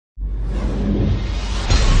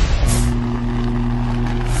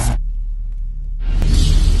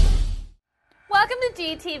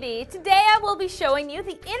GalcoTV. Today I will be showing you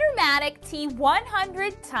the Intermatic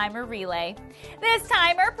T100 timer relay. This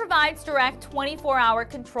timer provides direct 24-hour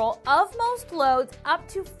control of most loads up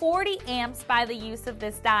to 40 amps by the use of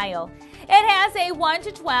this dial. It has a 1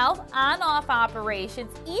 to 12 on-off operations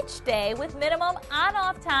each day with minimum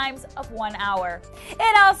on-off times of 1 hour.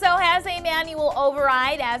 It also has a manual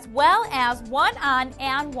override as well as one on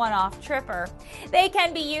and one off tripper. They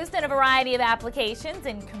can be used in a variety of applications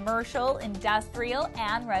in commercial, industrial,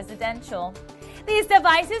 and residential. These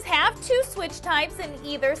devices have two switch types in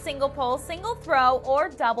either single pole, single throw, or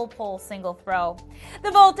double pole, single throw. The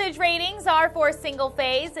voltage ratings are for single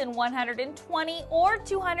phase in 120 or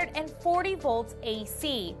 240 volts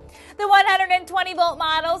AC. The 120 volt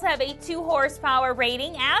models have a 2 horsepower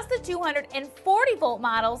rating, as the 240 volt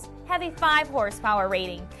models have a 5 horsepower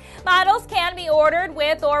rating. Models can be ordered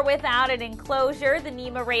with or without an enclosure. The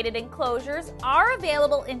NEMA rated enclosures are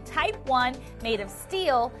available in Type 1 made of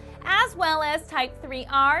steel, as well as Type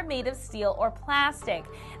 3R made of steel or plastic.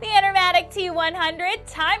 The Intermatic T100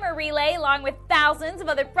 timer relay, along with thousands of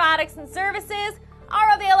other products and services,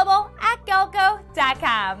 are available at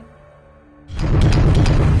Galco.com.